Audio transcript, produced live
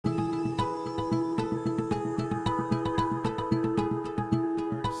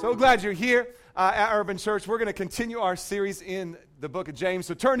So glad you're here at Urban Church. We're going to continue our series in the book of James.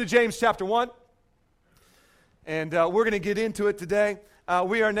 So turn to James chapter 1, and we're going to get into it today.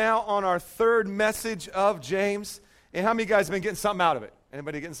 We are now on our third message of James. And how many of you guys have been getting something out of it?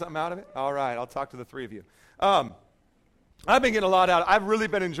 Anybody getting something out of it? All right, I'll talk to the three of you. I've been getting a lot out of it. I've really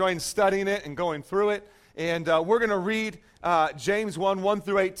been enjoying studying it and going through it. And we're going to read James 1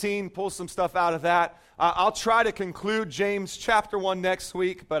 through 18, pull some stuff out of that. I'll try to conclude James chapter 1 next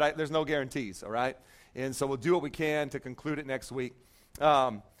week, but there's no guarantees, all right? And so we'll do what we can to conclude it next week.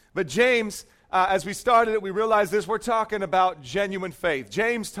 But James, as we started it, we realized this. We're talking about genuine faith.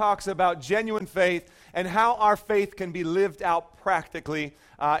 James talks about genuine faith and how our faith can be lived out practically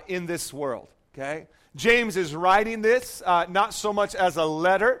in this world, okay? James is writing this not so much as a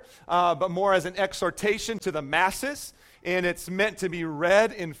letter, but more as an exhortation to the masses. And it's meant to be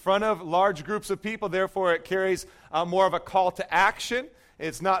read in front of large groups of people. Therefore, it carries more of a call to action.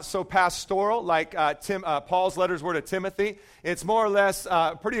 It's not so pastoral like Paul's letters were to Timothy. It's more or less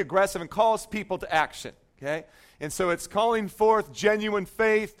pretty aggressive and calls people to action. Okay? And so it's calling forth genuine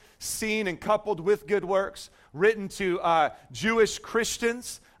faith, seen and coupled with good works, written to Jewish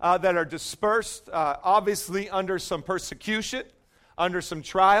Christians that are dispersed, obviously under some persecution, under some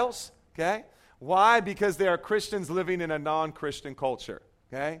trials. Okay? Why? Because they are Christians living in a non-Christian culture,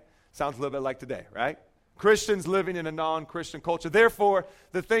 okay? Sounds a little bit like today, right? Christians living in a non-Christian culture. Therefore,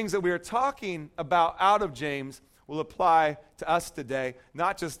 the things that we are talking about out of James will apply to us today,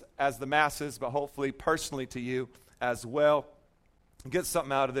 not just as the masses, but hopefully personally to you as well. Get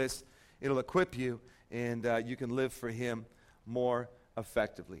something out of this. It'll equip you, and you can live for him more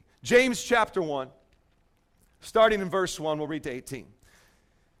effectively. James chapter 1, starting in verse 1, we'll read to 18.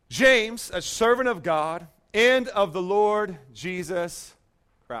 James, a servant of God and of the Lord Jesus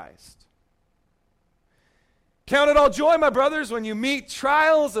Christ. Count it all joy, my brothers, when you meet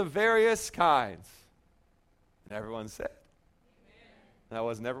trials of various kinds. And everyone said. Amen. That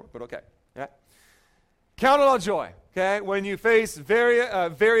wasn't everyone, but okay. Yeah. Count it all joy, okay, when you face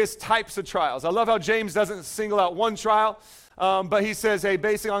various types of trials. I love how James doesn't single out one trial, but he says, hey,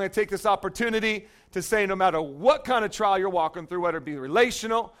 basically, I'm going to take this opportunity to say no matter what kind of trial you're walking through, whether it be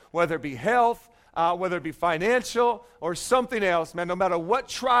relational, whether it be health, whether it be financial, or something else, man, no matter what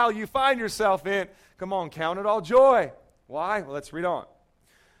trial you find yourself in, come on, count it all joy. Why? Well, let's read on.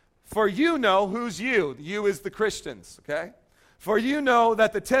 For you know who's you. You is the Christians, okay? For you know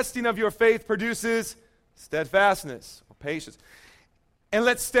that the testing of your faith produces steadfastness or patience. And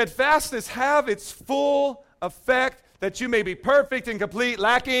let steadfastness have its full effect, that you may be perfect and complete,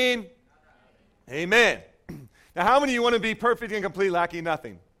 lacking amen. Now, how many of you want to be perfect and complete, lacking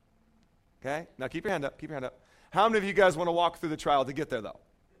nothing? Okay? Now, keep your hand up. Keep your hand up. How many of you guys want to walk through the trial to get there, though?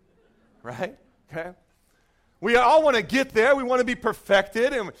 Right? Okay? We all want to get there. We want to be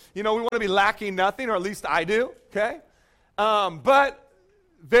perfected, and, we want to be lacking nothing, or at least I do. Okay? But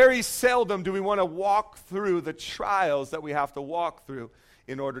very seldom do we want to walk through the trials that we have to walk through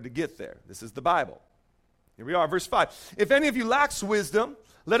in order to get there. This is the Bible. Here we are, verse 5. If any of you lacks wisdom,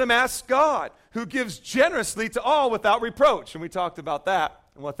 let him ask God, who gives generously to all without reproach. And we talked about that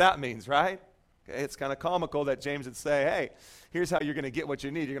and what that means, right? Okay, it's kind of comical that James would say, hey, here's how you're going to get what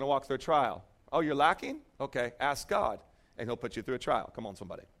you need. You're going to walk through a trial. Oh, you're lacking? Okay, ask God, and he'll put you through a trial. Come on,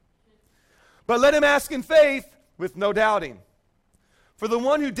 somebody. But let him ask in faith with no doubting. For the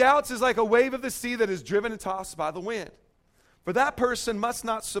one who doubts is like a wave of the sea that is driven and tossed by the wind. For that person must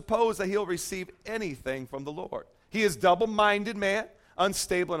not suppose that he'll receive anything from the Lord. He is double-minded man,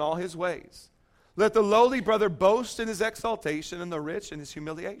 unstable in all his ways. Let the lowly brother boast in his exaltation, and the rich in his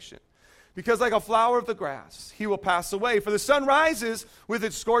humiliation. Because like a flower of the grass, he will pass away. For the sun rises with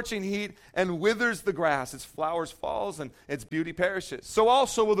its scorching heat and withers the grass. Its flowers falls and its beauty perishes. So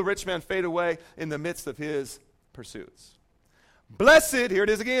also will the rich man fade away in the midst of his pursuits. Blessed, here it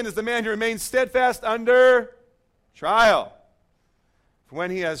is again, is the man who remains steadfast under trial. For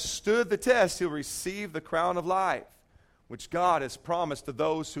when he has stood the test, he'll receive the crown of life, which God has promised to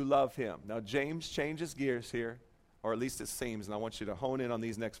those who love him. Now, James changes gears here, or at least it seems, and I want you to hone in on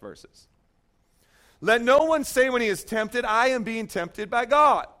these next verses. Let no one say when he is tempted, I am being tempted by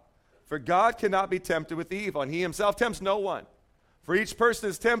God. For God cannot be tempted with evil, and he himself tempts no one. For each person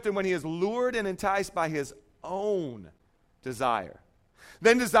is tempted when he is lured and enticed by his own desire.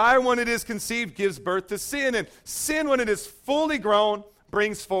 Then desire, when it is conceived, gives birth to sin, and sin, when it is fully grown,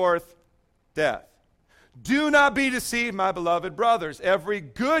 brings forth death. Do not be deceived, my beloved brothers. Every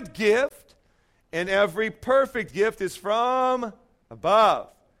good gift and every perfect gift is from above,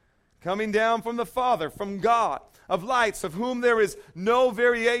 coming down from the Father, from God, of lights, of whom there is no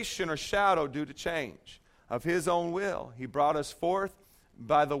variation or shadow due to change. Of his own will, he brought us forth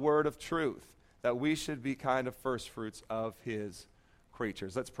by the word of truth, that we should be kind of first fruits of his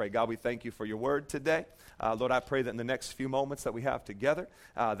creatures. Let's pray. God, we thank you for your word today. Lord, I pray that in the next few moments that we have together,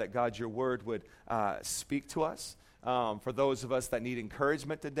 that God, your word would speak to us. For those of us that need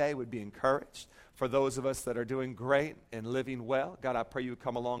encouragement today, would be encouraged. For those of us that are doing great and living well, God, I pray you would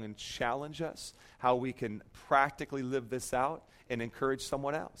come along and challenge us how we can practically live this out and encourage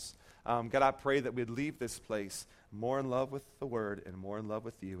someone else. God, I pray that we'd leave this place more in love with the word and more in love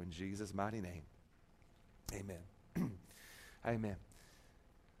with you. In Jesus' mighty name, amen. Amen.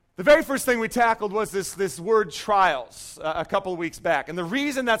 The very first thing we tackled was this word trials a couple of weeks back. And the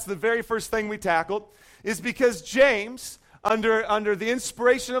reason that's the very first thing we tackled is because James, under the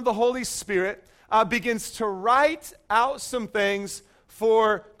inspiration of the Holy Spirit, begins to write out some things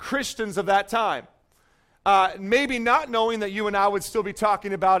for Christians of that time. Maybe not knowing that you and I would still be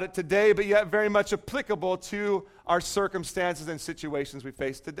talking about it today, but yet very much applicable to our circumstances and situations we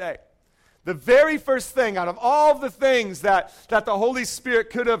face today. The very first thing out of all the things that the Holy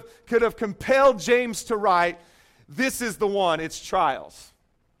Spirit could have compelled James to write, this is the one. It's trials.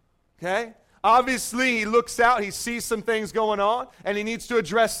 Okay? Obviously, he looks out, he sees some things going on, and he needs to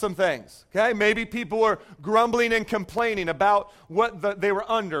address some things. Okay? Maybe people are grumbling and complaining about what they were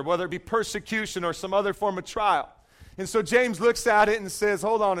under, whether it be persecution or some other form of trial. And so James looks at it and says,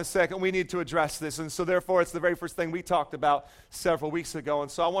 hold on a second, we need to address this. And so therefore, it's the very first thing we talked about several weeks ago.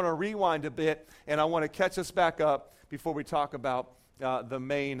 And so I want to rewind a bit, and I want to catch us back up before we talk about the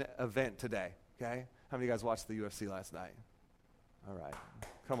main event today. Okay? How many of you guys watched the UFC last night? All right.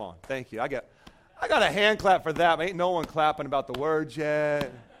 Come on. Thank you. I got a hand clap for that. Ain't no one clapping about the words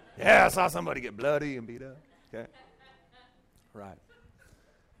yet. Yeah, I saw somebody get bloody and beat up. Okay? Right.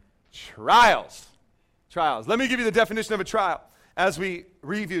 Trials. Trials. Let me give you the definition of a trial as we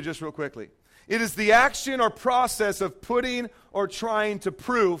review just real quickly. It is the action or process of putting or trying to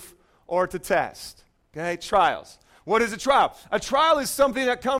prove or to test. Okay? Trials. What is a trial? A trial is something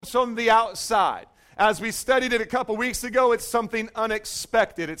that comes from the outside. As we studied it a couple weeks ago, it's something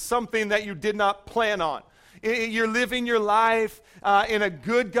unexpected. It's something that you did not plan on. You're living your life in a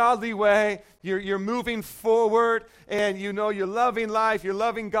good, godly way. You're moving forward, and you know you're loving life. You're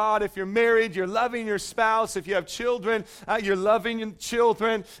loving God. If you're married, you're loving your spouse. If you have children, you're loving your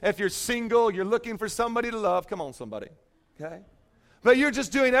children. If you're single, you're looking for somebody to love. Come on, somebody. Okay? But you're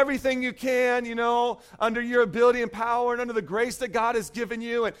just doing everything you can, you know, under your ability and power and under the grace that God has given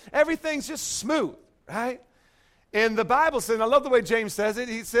you, and everything's just smooth, right? And the Bible says, and I love the way James says it,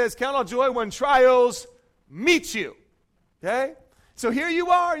 he says, count on joy when trials meet you, okay? So here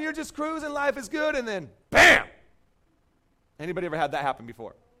you are, you're just cruising, life is good, and then bam! Anybody ever had that happen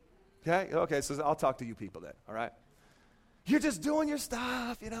before? Okay, so I'll talk to you people then, all right? You're just doing your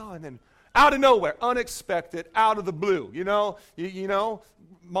stuff, you know, and then out of nowhere, unexpected, out of the blue, you know, you know,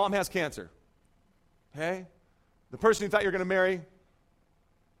 mom has cancer, okay? The person you thought you were going to marry,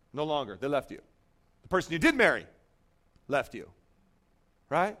 no longer, they left you. The person you did marry left you,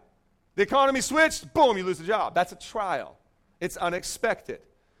 right? The economy switched, boom, you lose the job. That's a trial. It's unexpected,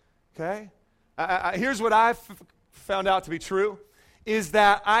 okay? Here's what I've found out to be true, is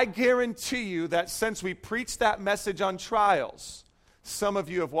that I guarantee you that since we preached that message on trials, some of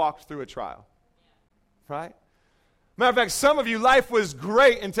you have walked through a trial, right? Matter of fact, some of you, life was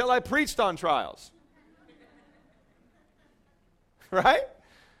great until I preached on trials, right?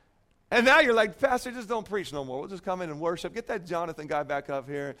 And now you're like, Pastor, just don't preach no more. We'll just come in and worship. Get that Jonathan guy back up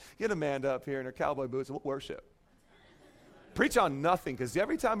here. Get Amanda up here in her cowboy boots, and we'll worship. Preach on nothing, because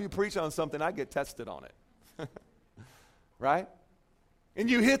every time you preach on something, I get tested on it, right? And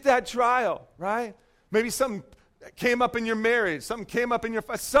you hit that trial, right? Maybe something came up in your marriage, something came up in your,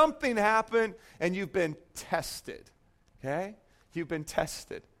 something happened, and you've been tested, okay? You've been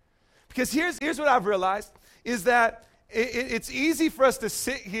tested. Because here's what I've realized, is that it's easy for us to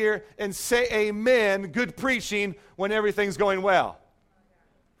sit here and say amen, good preaching, when everything's going well,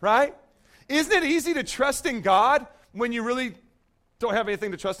 right? Isn't it easy to trust in God when you really don't have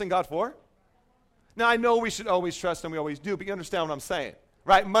anything to trust in God for? Now, I know we should always trust Him, we always do, but you understand what I'm saying,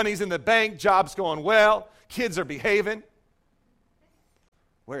 right? Money's in the bank, job's going well, kids are behaving.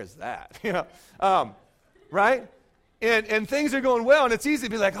 Where is that? You know, right? And things are going well, and it's easy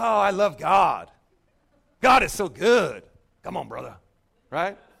to be like, oh, I love God. God is so good. Come on, brother,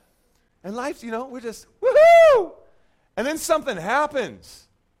 right? And life, you know, we're just, woohoo! And then something happens.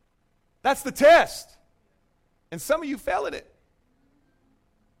 That's the test. And some of you fell in it,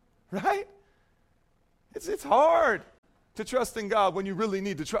 right? It's hard to trust in God when you really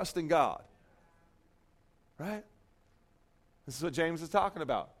need to trust in God, right? This is what James is talking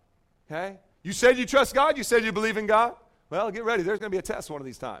about, okay? You said you trust God. You said you believe in God. Well, get ready. There's going to be a test one of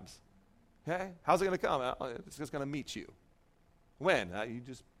these times. Okay? How's it going to come? It's just going to meet you. When?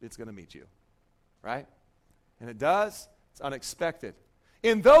 It's going to meet you. Right? And it does. It's unexpected.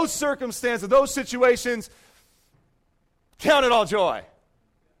 In those circumstances, those situations, count it all joy.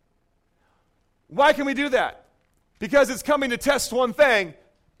 Why can we do that? Because it's coming to test one thing,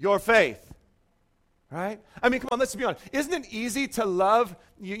 your faith. Right? I mean, come on, let's be honest. Isn't it easy to love,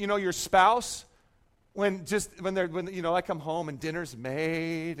 your spouse when I come home and dinner's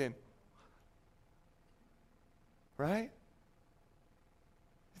made and, right?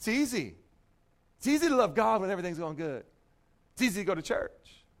 It's easy. It's easy to love God when everything's going good. It's easy to go to church.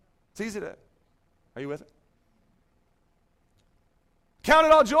 It's easy to, are you with it? Count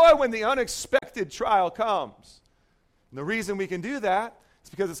it all joy when the unexpected trial comes. And the reason we can do that is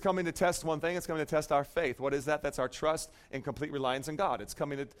because it's coming to test one thing. It's coming to test our faith. What is that? That's our trust and complete reliance in God. It's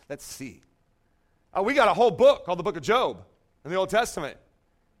coming to, let's see. We got a whole book called the book of Job in the Old Testament.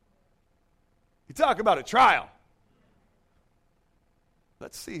 You talk about a trial.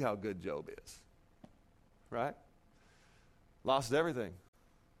 Let's see how good Job is. Right? Lost everything.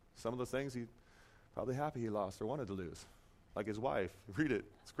 Some of the things he probably happy he lost or wanted to lose. Like his wife. Read it.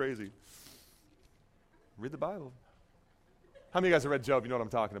 It's crazy. Read the Bible. How many of you guys have read Job? You know what I'm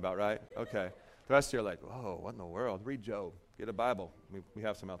talking about, right? Okay. The rest of you are like, whoa, what in the world? Read Job. Get a Bible. We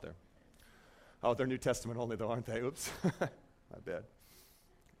have some out there. Oh, they're New Testament only though, aren't they? Oops. My bad.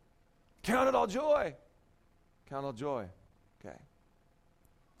 Count it all joy. Count it all joy. Okay.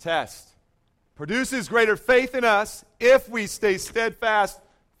 Test. Produces greater faith in us if we stay steadfast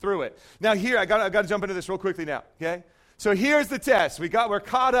through it. Now here, I got to jump into this real quickly now, okay? So here's the test. We're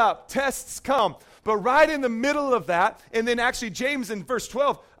caught up. Tests come. But right in the middle of that, and then actually James in verse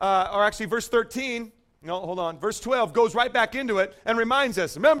 12, or actually verse 13, no, hold on. Verse 12 goes right back into it and reminds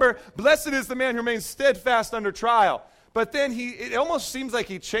us, remember, blessed is the man who remains steadfast under trial. But then it almost seems like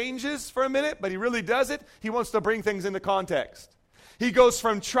he changes for a minute, but he really doesn't. He wants to bring things into context. He goes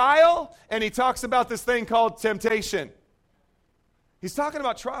from trial, and he talks about this thing called temptation. He's talking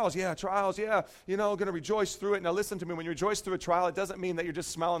about trials. Yeah, trials, yeah. Going to rejoice through it. Now listen to me. When you rejoice through a trial, it doesn't mean that you're just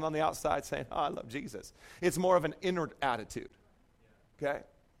smiling on the outside saying, oh, I love Jesus. It's more of an inward attitude. Okay?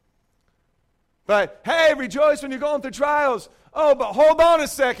 But, hey, rejoice when you're going through trials. Oh, but hold on a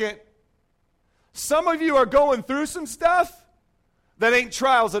second. Some of you are going through some stuff that ain't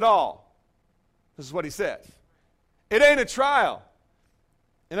trials at all. This is what he says. It ain't a trial.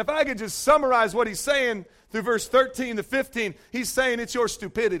 And if I could just summarize what he's saying through verse 13 to 15, he's saying it's your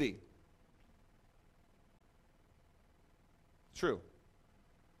stupidity. True.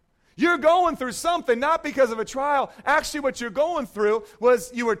 You're going through something not because of a trial. Actually, what you're going through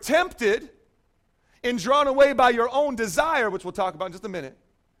was you were tempted and drawn away by your own desire, which we'll talk about in just a minute.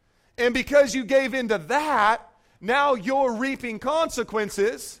 And because you gave into that, now you're reaping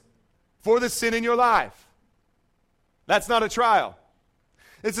consequences for the sin in your life. That's not a trial.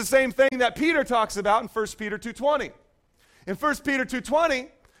 It's the same thing that Peter talks about in 1 Peter 2:20. In 1 Peter 2:20,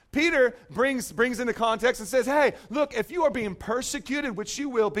 Peter brings into context and says, hey, look, if you are being persecuted, which you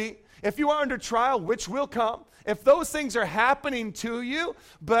will be, if you are under trial, which will come, if those things are happening to you,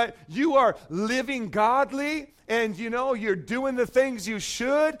 but you are living godly and, you're doing the things you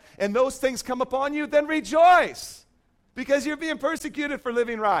should, and those things come upon you, then rejoice because you're being persecuted for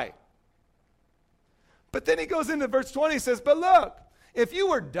living right. But then he goes into verse 20 and says, but look, if you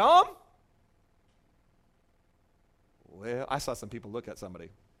were dumb, well, I saw some people look at somebody.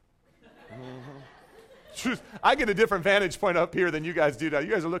 I get a different vantage point up here than you guys do. You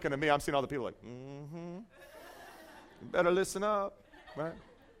guys are looking at me. I'm seeing all the people like, You better listen up, right?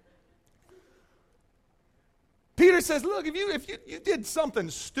 Peter says, look, if you did something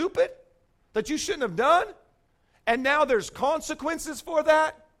stupid that you shouldn't have done, and now there's consequences for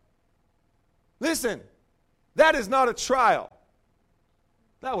that, listen, that is not a trial.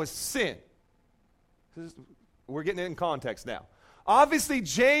 That was sin. We're getting it in context now. Obviously,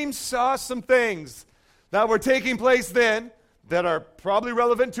 James saw some things that were taking place then that are probably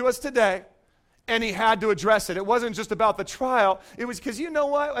relevant to us today, and he had to address it. It wasn't just about the trial. It was because you know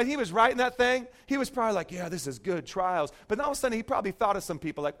what? When he was writing that thing, he was probably like, yeah, this is good, trials. But all of a sudden, he probably thought of some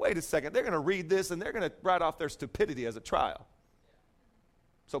people like, wait a second, they're going to read this, and they're going to write off their stupidity as a trial.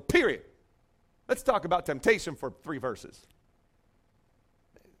 So, period. Let's talk about temptation for 3 verses.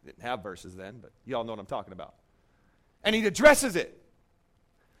 Didn't have verses then, but you all know what I'm talking about. And he addresses it.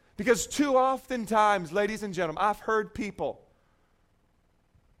 Because too often times, ladies and gentlemen, I've heard people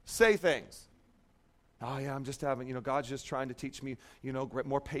say things. Oh yeah, I'm just having, God's just trying to teach me,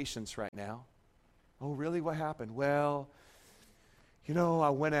 more patience right now. Oh really, what happened? Well, I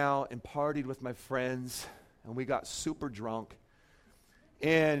went out and partied with my friends, and we got super drunk.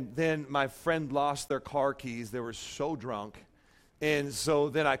 And then my friend lost their car keys. They were so drunk. And so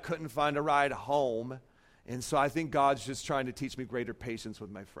then I couldn't find a ride home. And so I think God's just trying to teach me greater patience with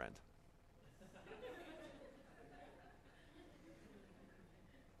my friend.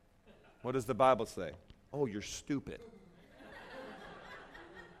 What does the Bible say? Oh, you're stupid.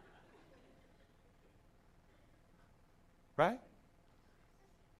 Right?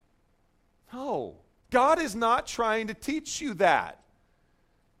 No. God is not trying to teach you that.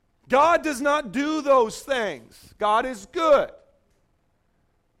 God does not do those things. God is good.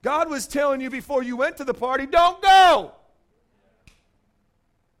 God was telling you before you went to the party, don't go.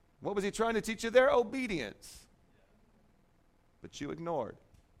 What was he trying to teach you there? Obedience. But you ignored.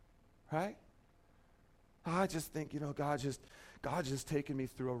 Right? I just think, God's just taking me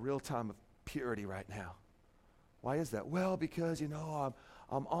through a real time of purity right now. Why is that? Well, because,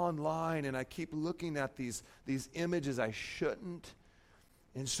 I'm online and I keep looking at these images I shouldn't.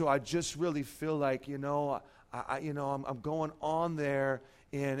 And so I just really feel like, I'm going on there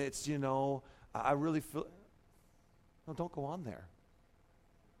and it's, I really feel, no, don't go on there.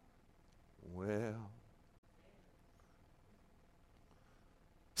 Well,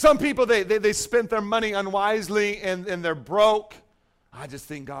 some people, they spent their money unwisely and they're broke. I just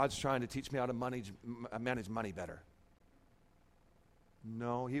think God's trying to teach me how to manage money better.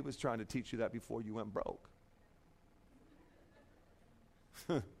 No, he was trying to teach you that before you went broke.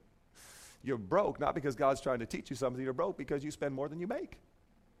 You're broke, not because God's trying to teach you something. You're broke because you spend more than you make.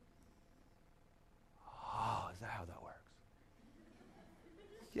 Oh, is that how that works?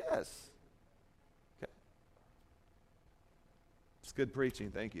 Yes. Okay. It's good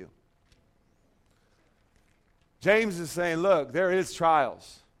preaching. Thank you. James is saying, look, there is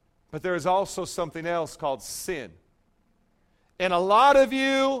trials, but there is also something else called sin. And a lot of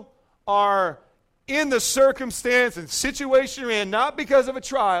you are in the circumstance and situation you're in, not because of a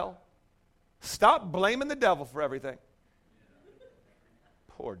trial. Stop blaming the devil for everything.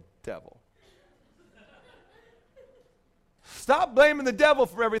 Poor devil. Stop blaming the devil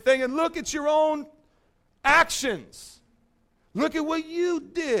for everything and look at your own actions. Look at what you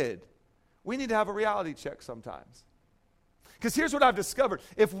did. We need to have a reality check sometimes. Because here's what I've discovered.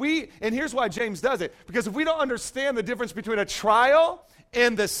 And here's why James does it. Because if we don't understand the difference between a trial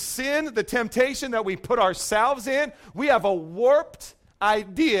and the sin, the temptation that we put ourselves in, we have a warped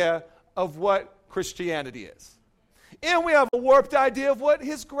idea of what Christianity is. And we have a warped idea of what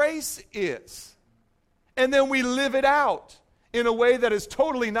his grace is. And then we live it out in a way that is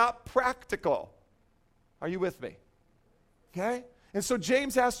totally not practical. Are you with me? Okay? And so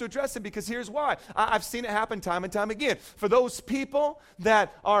James has to address it because here's why. I've seen it happen time and time again. For those people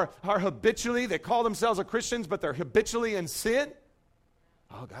that are habitually, they call themselves a Christians, but they're habitually in sin.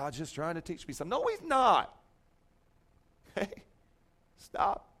 Oh, God's just trying to teach me something. No, he's not. Okay?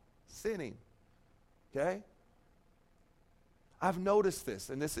 Stop sinning. Okay? I've noticed this,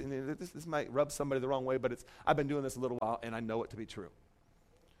 and this might rub somebody the wrong way, but I've been doing this a little while, and I know it to be true.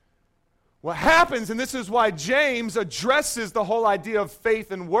 What happens, and this is why James addresses the whole idea of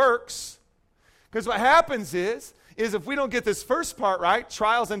faith and works, because what happens is if we don't get this first part right,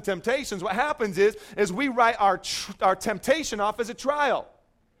 trials and temptations, what happens is we write our temptation off as a trial.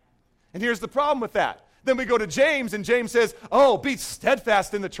 And here's the problem with that. Then we go to James, and James says, oh, be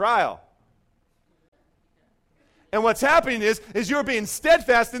steadfast in the trial. And what's happening is you're being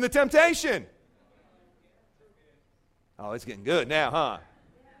steadfast in the temptation. Oh, it's getting good now, huh?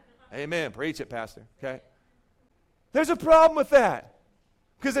 Amen. Preach it, Pastor. Okay? There's a problem with that.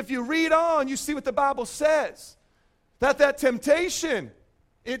 Because if you read on, you see what the Bible says. That temptation,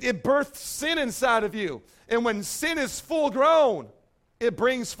 it births sin inside of you. And when sin is full grown, it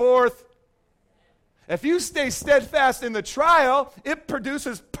brings forth. If you stay steadfast in the trial, it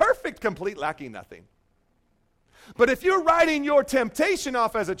produces perfect, complete, lacking nothing. But if you're writing your temptation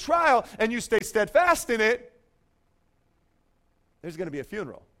off as a trial and you stay steadfast in it, there's going to be a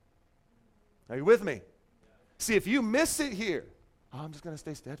funeral. Are you with me? See, if you miss it here, I'm just going to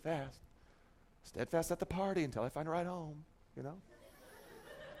stay steadfast. Steadfast at the party until I find a ride home,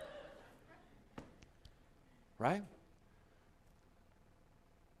 Right?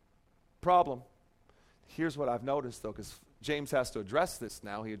 Problem. Here's what I've noticed, though, because James has to address this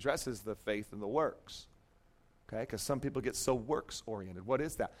now. He addresses the faith and the works. Okay? Because some people get so works-oriented. What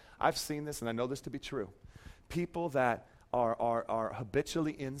is that? I've seen this, and I know this to be true. People that are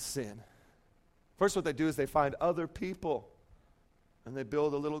habitually in sin. First, what they do is they find other people, and they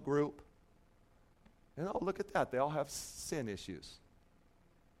build a little group. And oh, look at that. They all have sin issues.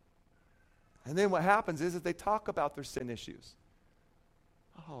 And then what happens is that they talk about their sin issues.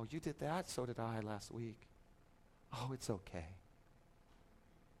 Oh, you did that, so did I last week. Oh, it's okay.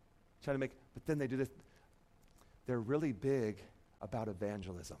 Trying to make, but then they do this. They're really big about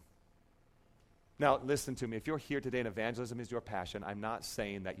evangelism. Now, listen to me. If you're here today and evangelism is your passion, I'm not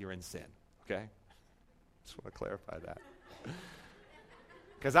saying that you're in sin, okay? Just want to clarify that.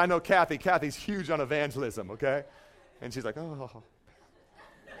 Because I know Kathy. Kathy's huge on evangelism, okay? And she's like, oh.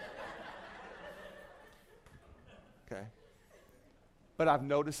 Okay. But I've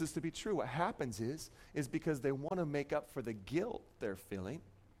noticed this to be true. What happens is because they want to make up for the guilt they're feeling.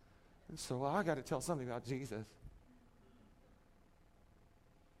 And so, well, I got to tell something about Jesus.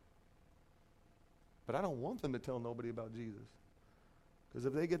 But I don't want them to tell nobody about Jesus. Because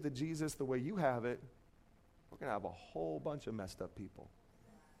if they get the Jesus the way you have it, we're going to have a whole bunch of messed up people.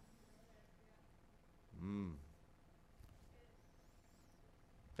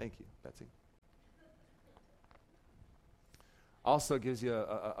 Thank you, Betsy. Also gives you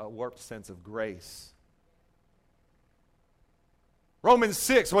a warped sense of grace. Romans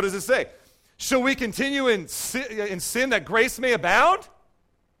 6, what does it say? Shall we continue in sin that grace may abound?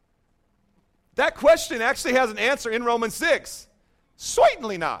 That question actually has an answer in Romans 6.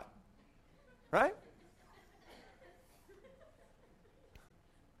 Certainly not. Right?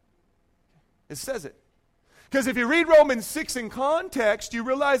 It says it. Because if you read Romans 6 in context, you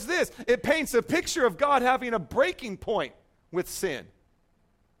realize this. It paints a picture of God having a breaking point with sin.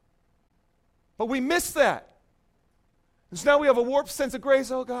 But we miss that. And so now we have a warped sense of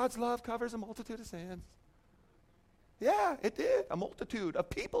grace. Oh, God's love covers a multitude of sins. Yeah, it did. A multitude of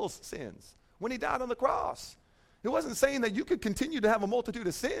people's sins when he died on the cross. It wasn't saying that you could continue to have a multitude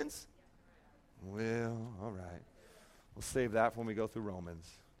of sins. Well, all right. We'll save that for when we go through Romans.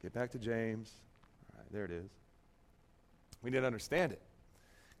 Get back to James. All right, there it is. We need to understand it.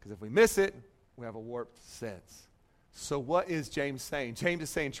 Because if we miss it, we have a warped sense. So what is James saying? James is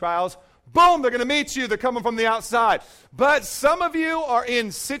saying trials, boom, they're going to meet you. They're coming from the outside. But some of you are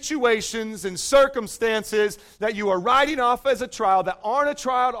in situations and circumstances that you are writing off as a trial that aren't a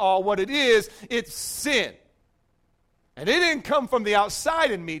trial at all. What it is, it's sin. And it didn't come from the outside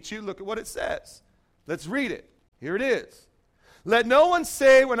and meet you. Look at what it says. Let's read it. Here it is. Let no one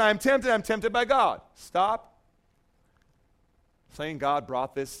say when I'm tempted by God. Stop. Saying God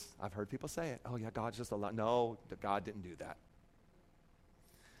brought this. I've heard people say it. Oh, yeah, God's just a lot. No, God didn't do that.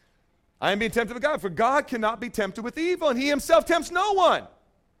 I am being tempted by God, for God cannot be tempted with evil, and he himself tempts no one.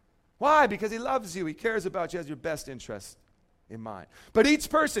 Why? Because he loves you. He cares about you, has your best interest in mind. But each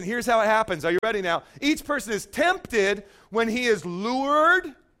person, here's how it happens. Are you ready now? Each person is tempted when he is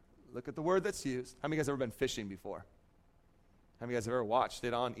lured. Look at the word that's used. How many of you guys have ever been fishing before? How many of you guys have ever watched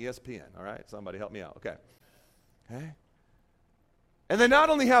it on ESPN? All right, somebody help me out. Okay. Okay. And they not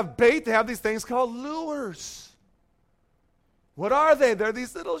only have bait, they have these things called lures. What are they? They're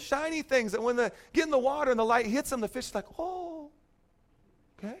these little shiny things that when they get in the water and the light hits them, the fish is like, oh.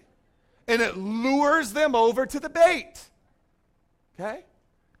 Okay? And it lures them over to the bait. Okay?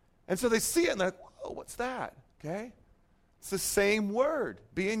 And so they see it and they're like, whoa, what's that? Okay? It's the same word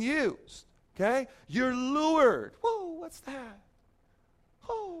being used. Okay? You're lured. Whoa, what's that?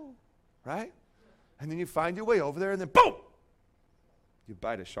 Oh. Right? And then you find your way over there and then boom! You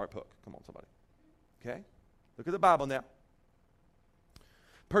bite a sharp hook. Come on, somebody. Okay? Look at the Bible now.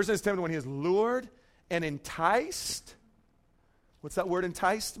 Person is tempted when he is lured and enticed. What's that word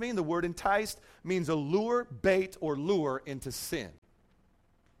enticed mean? The word enticed means a lure, bait, or lure into sin.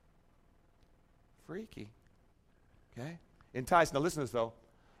 Freaky. Okay? Enticed. Now listen to this though.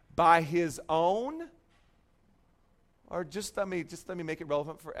 By his own, or just let me make it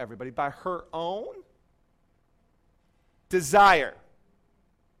relevant for everybody. By her own desire.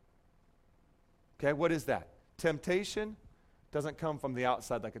 Okay, what is that? Temptation doesn't come from the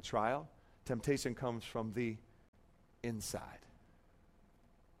outside like a trial. Temptation comes from the inside.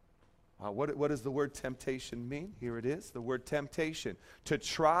 What does the word temptation mean? Here it is, the word temptation. To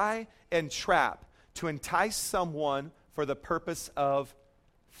try and trap, to entice someone for the purpose of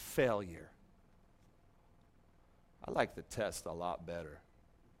failure. I like the test a lot better,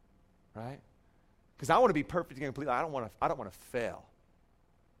 right? Because I want to be perfect and complete. I don't want to fail,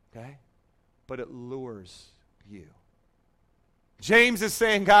 okay? But it lures you. James is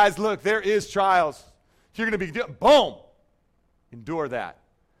saying, guys, look, there is trials. You're going to be, boom, endure that.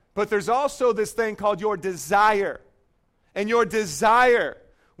 But there's also this thing called your desire. And your desire,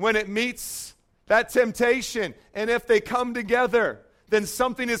 when it meets that temptation, and if they come together, then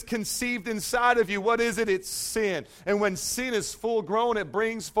something is conceived inside of you. What is it? It's sin. And when sin is full grown, it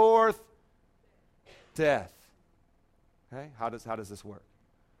brings forth death. Okay? How does this work?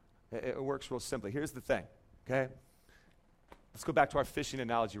 It works real simply. Here's the thing, okay? Let's go back to our fishing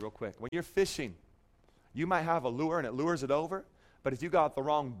analogy real quick. When you're fishing, You might have a lure and it lures it over, but if you got the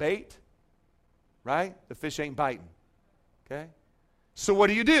wrong bait, right, the fish ain't biting. Okay? So what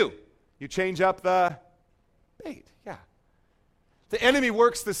do? You change up the bait. Yeah. The enemy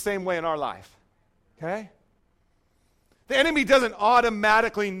works the same way in our life. Okay? The enemy doesn't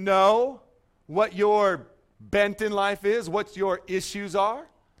automatically know what your bent in life is, what your issues are.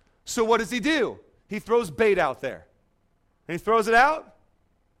 So what does he do? He throws bait out there. And he throws it out.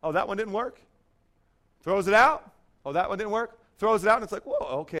 Oh, that one didn't work. Throws it out. Oh, that one didn't work. Throws it out, and it's like,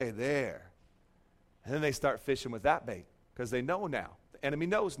 whoa, okay, there. And then they start fishing with that bait because they know now. The enemy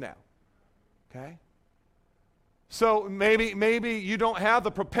knows now. Okay? So maybe you don't have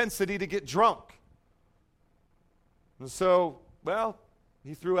the propensity to get drunk. And so, well,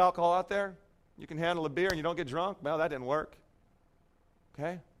 he threw alcohol out there. You can handle a beer and you don't get drunk. Well, that didn't work.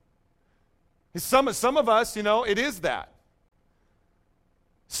 Okay? Some of us, it is that.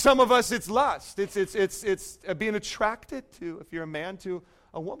 Some of us, it's lust. It's being attracted to, if you're a man, to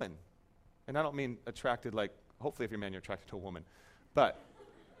a woman. And I don't mean attracted like, hopefully if you're a man, you're attracted to a woman. But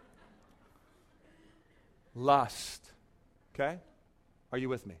lust. Okay? Are you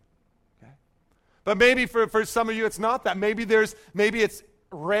with me? Okay? But maybe for some of you, it's not that. Maybe it's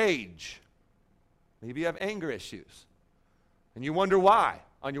rage. Maybe you have anger issues. And you wonder why.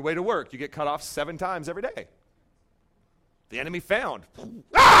 On your way to work, you get cut off 7 times every day. The enemy found.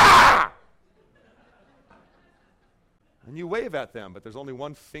 Ah! And you wave at them, but there's only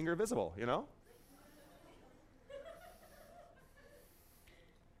one finger visible,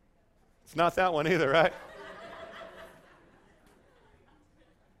 It's not that one either, right?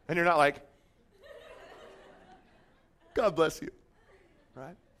 And you're not like, God bless you,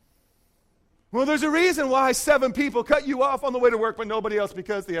 right? Well, there's a reason why 7 people cut you off on the way to work, but nobody else,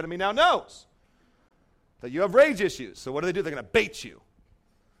 because the enemy now knows that you have rage issues. So what do? They're going to bait you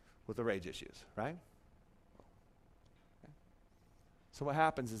with the rage issues, right? Okay. So what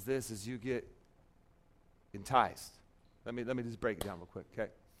happens is you get enticed. Let me just break it down real quick, okay?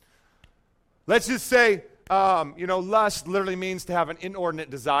 Let's just say, lust literally means to have an inordinate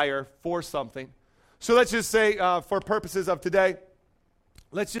desire for something. So let's just say, for purposes of today,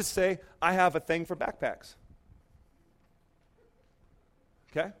 let's just say I have a thing for backpacks.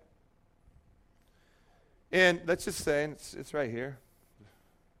 Okay? And let's just say, and it's right here.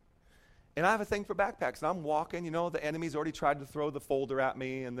 And I have a thing for backpacks. And I'm walking, the enemy's already tried to throw the folder at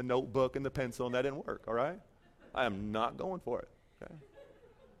me and the notebook and the pencil, and that didn't work, all right? I am not going for it, okay?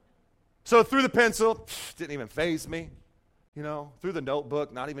 So through the pencil, didn't even faze me. Through the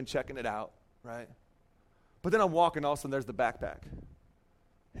notebook, not even checking it out, right? But then I'm walking, all of a sudden there's the backpack.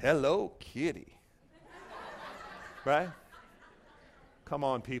 Hello Kitty. Right? Come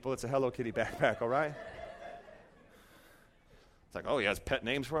on, people, it's a Hello Kitty backpack, all right? It's like, oh, he has pet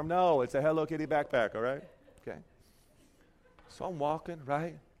names for him? No, it's a Hello Kitty backpack, all right? Okay. So I'm walking,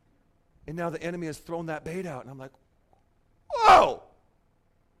 right? And now the enemy has thrown that bait out, and I'm like, whoa!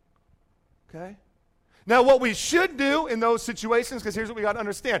 Okay? Now, what we should do in those situations, because here's what we got to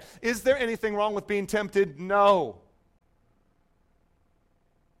understand. Is there anything wrong with being tempted? No.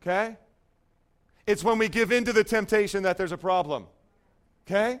 Okay? It's when we give in to the temptation that there's a problem.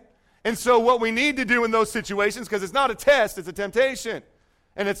 Okay? And so what we need to do in those situations, because it's not a test, it's a temptation.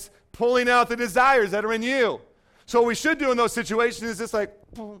 And it's pulling out the desires that are in you. So what we should do in those situations is just like,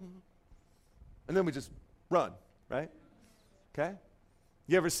 boom, and then we just run, right? Okay?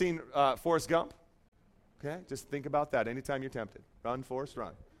 You ever seen Forrest Gump? Okay? Just think about that anytime you're tempted. Run, Forrest,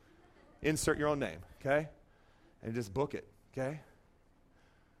 run. Insert your own name, okay? And just book it, okay?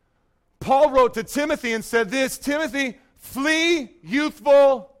 Paul wrote to Timothy and said this, Timothy, flee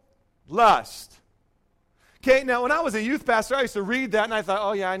youthful lust. Okay, now when I was a youth pastor, I used to read that and I thought,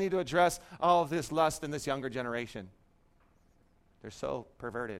 oh yeah, I need to address all of this lust in this younger generation. They're so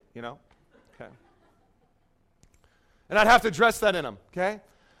perverted, Okay. And I'd have to address that in them, okay?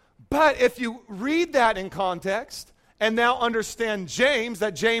 But if you read that in context and now understand James,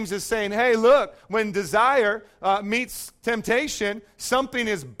 that James is saying, hey, look, when desire meets temptation, something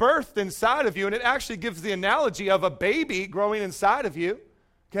is birthed inside of you, and it actually gives the analogy of a baby growing inside of you,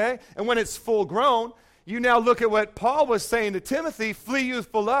 okay? And when it's full grown, you now look at what Paul was saying to Timothy, flee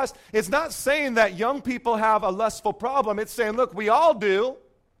youthful lust. It's not saying that young people have a lustful problem. It's saying, look, we all do,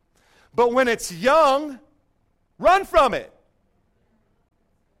 but when it's young, run from it.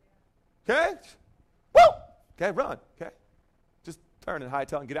 Okay? Woo! Okay, run. Okay? Just turn and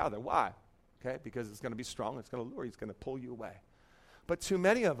hightail and get out of there. Why? Okay? Because it's going to be strong. It's going to lure you. It's going to pull you away. But too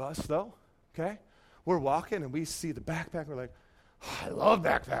many of us, though, okay, we're walking and we see the backpack. We're like, oh, I love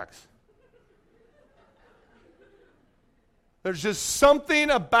backpacks. There's just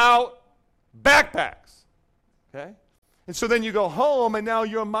something about backpacks. Okay? And so then you go home, and now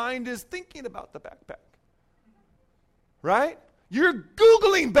your mind is thinking about the backpack. Right? You're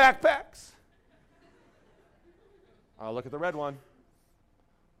Googling backpacks. Oh, look at the red one.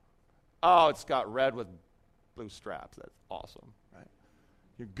 Oh, it's got red with blue straps. That's awesome, right?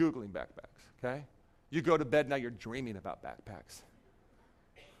 You're Googling backpacks, okay? You go to bed, now you're dreaming about backpacks.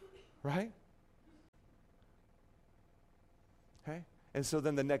 Right? Okay? And so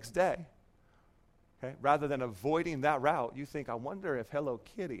then the next day, okay, rather than avoiding that route, you think, I wonder if Hello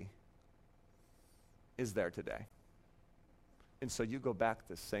Kitty is there today. And so you go back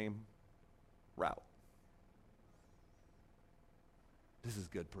the same route. This is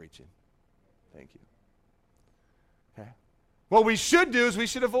good preaching. Thank you. Okay? What we should do is we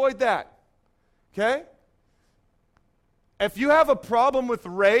should avoid that. Okay? If you have a problem with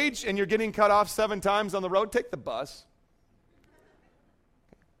rage and you're getting cut off 7 times on the road, take the bus.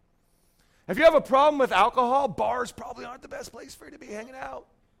 If you have a problem with alcohol, bars probably aren't the best place for you to be hanging out.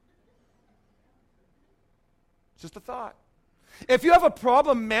 Just a thought. If you have a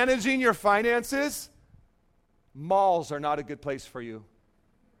problem managing your finances, malls are not a good place for you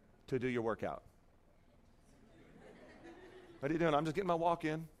to do your workout. What are you doing? I'm just getting my walk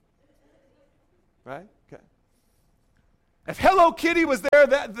in. Right? Okay. If Hello Kitty was there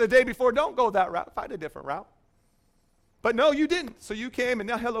the day before, don't go that route. Find a different route. But no, you didn't. So you came, and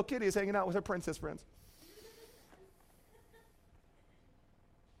now Hello Kitty is hanging out with her princess friends.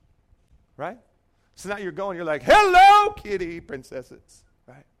 Right? So now you're going, you're like, Hello Kitty princesses.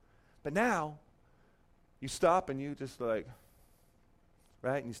 Right? But now, you stop and you just like,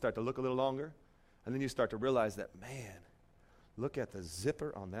 right? And you start to look a little longer. And then you start to realize that, man, look at the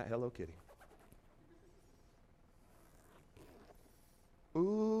zipper on that Hello Kitty.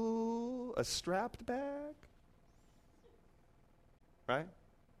 Ooh, a strapped bag. Right?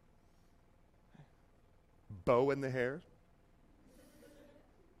 Bow in the hair.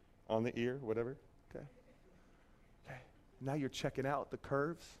 On the ear, whatever. Okay. Okay. Now you're checking out the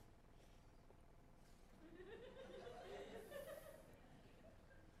curves.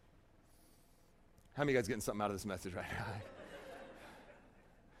 How many of you guys getting something out of this message right now?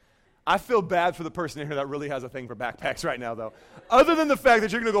 I feel bad for the person in here that really has a thing for backpacks right now, though. Other than the fact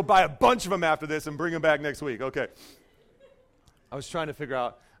that you're going to go buy a bunch of them after this and bring them back next week. Okay. I was trying to figure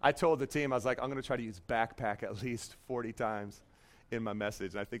out, I told the team, I was like, I'm going to try to use backpack at least 40 times in my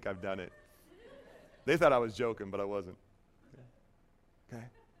message, and I think I've done it. They thought I was joking, but I wasn't. Okay.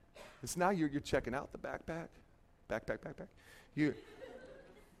 So now you're checking out the backpack. Backpack. But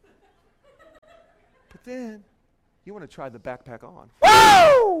then, you want to try the backpack on.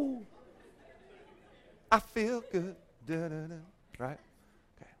 Woo! I feel good. Da-da-da. Right?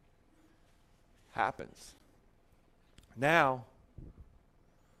 Okay. Happens. Now,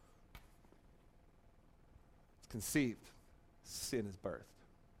 it's conceived. Sin is birthed.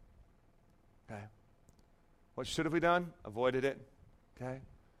 Okay? What should have we done? Avoided it. Okay?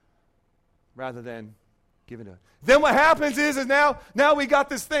 Rather than giving it. Then what happens is now we got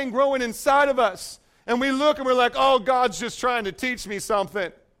this thing growing inside of us. And we look and we're like, oh, God's just trying to teach me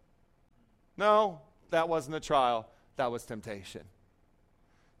something. No, that wasn't a trial. That was temptation.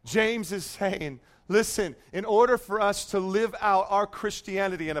 James is saying, listen, in order for us to live out our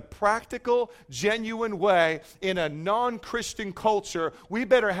Christianity in a practical, genuine way in a non-Christian culture, we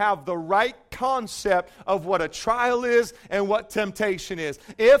better have the right concept of what a trial is and what temptation is.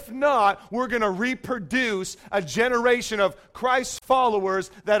 If not, we're going to reproduce a generation of Christ followers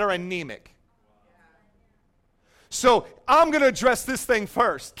that are anemic. So I'm going to address this thing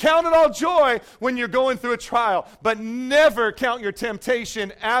first. Count it all joy when you're going through a trial, but never count your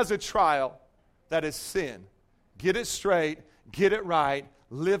temptation as a trial. That is sin. Get it straight, get it right,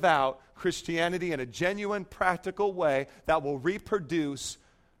 live out Christianity in a genuine, practical way that will reproduce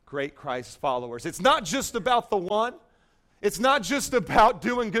great Christ followers. It's not just about the one. It's not just about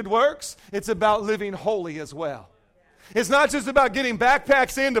doing good works. It's about living holy as well. It's not just about getting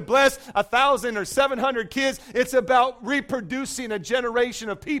backpacks in to bless 1,000 or 700 kids. It's about reproducing a generation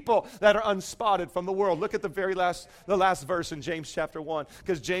of people that are unspotted from the world. Look at the last verse in James chapter 1,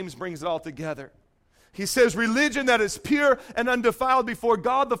 because James brings it all together. He says, religion that is pure and undefiled before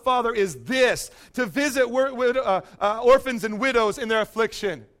God the Father is this, to visit orphans and widows in their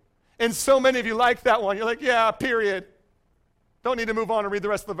affliction. And so many of you like that one. You're like, yeah, period. Don't need to move on and read the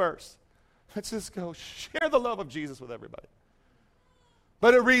rest of the verse. Let's just go share the love of Jesus with everybody.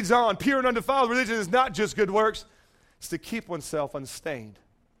 But it reads on, pure and undefiled religion is not just good works. It's to keep oneself unstained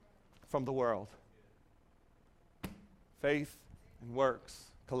from the world. Faith and works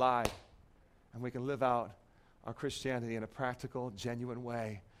collide. And we can live out our Christianity in a practical, genuine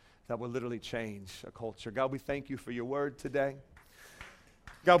way that will literally change a culture. God, we thank you for your word today.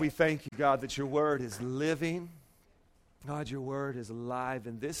 God, we thank you, God, that your word is living. God, your word is alive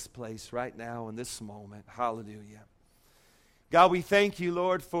in this place right now, in this moment. Hallelujah. God, we thank you,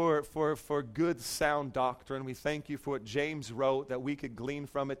 Lord, for good, sound doctrine. We thank you for what James wrote, that we could glean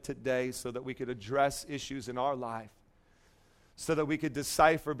from it today so that we could address issues in our life, so that we could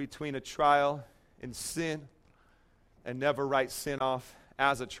decipher between a trial and sin and never write sin off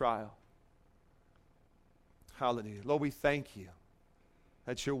as a trial. Hallelujah. Lord, we thank you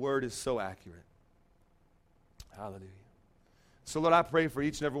that your word is so accurate. Hallelujah. So, Lord, I pray for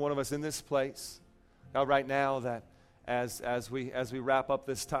each and every one of us in this place, God, right now, that as we wrap up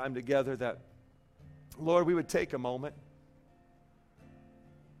this time together, that, Lord, we would take a moment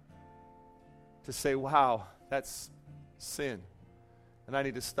to say, wow, that's sin, and I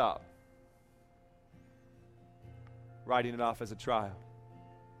need to stop writing it off as a trial.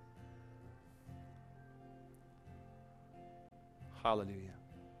 Hallelujah.